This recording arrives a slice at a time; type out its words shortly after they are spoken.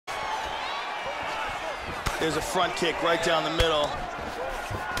There's a front kick right down the middle.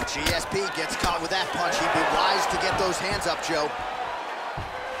 GSP gets caught with that punch. He'd be wise to get those hands up, Joe.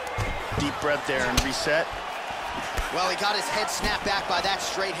 Deep breath there and reset. Well, he got his head snapped back by that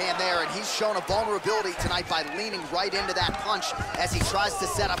straight hand there, and he's shown a vulnerability tonight by leaning right into that punch as he tries to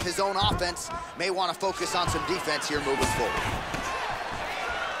set up his own offense. May want to focus on some defense here moving forward.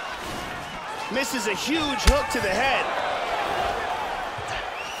 Misses a huge hook to the head.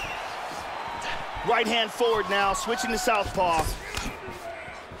 Right hand forward now, switching to southpaw.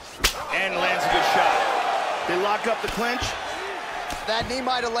 And lands a good shot. They lock up the clinch. That knee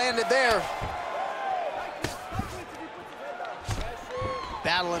might have landed there.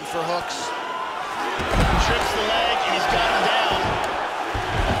 Battling for hooks. Trips the leg, and he's got him down.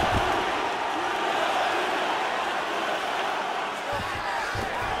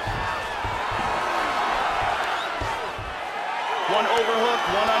 One overhook,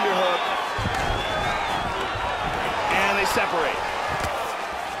 one underhook. And they separate.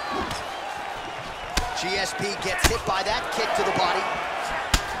 GSP gets hit by that kick to the body.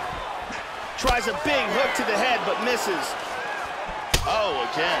 Tries a big hook to the head, but misses. Oh,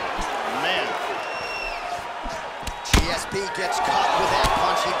 again, man. GSP gets caught with that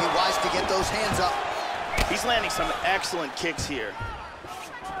punch. He'd be wise to get those hands up. He's landing some excellent kicks here.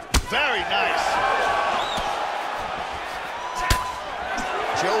 Very nice.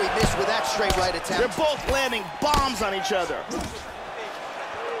 Joey missed with that straight right attempt. They're both landing bombs on each other.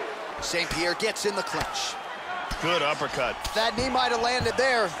 St. Pierre gets in the clinch. Good uppercut. That knee might have landed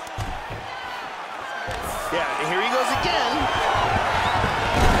there. Yeah, here he goes again.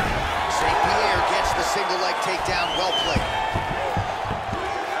 St. Pierre gets the single leg takedown. Well played.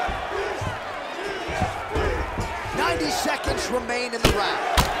 90 seconds remain in the round.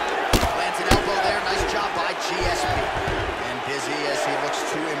 Lands an elbow there. Nice job by GSP. And busy as he looks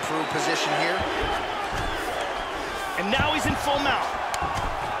to improve position here. And now he's in full mount.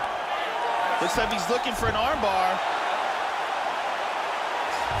 Looks like he's looking for an armbar.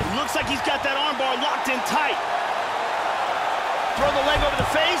 Looks like he's got that armbar locked in tight. Throw the leg over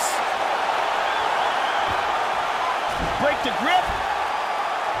the face. Break the grip.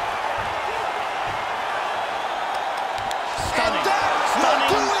 Stunning.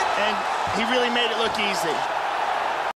 Stunning. And he really made it look easy.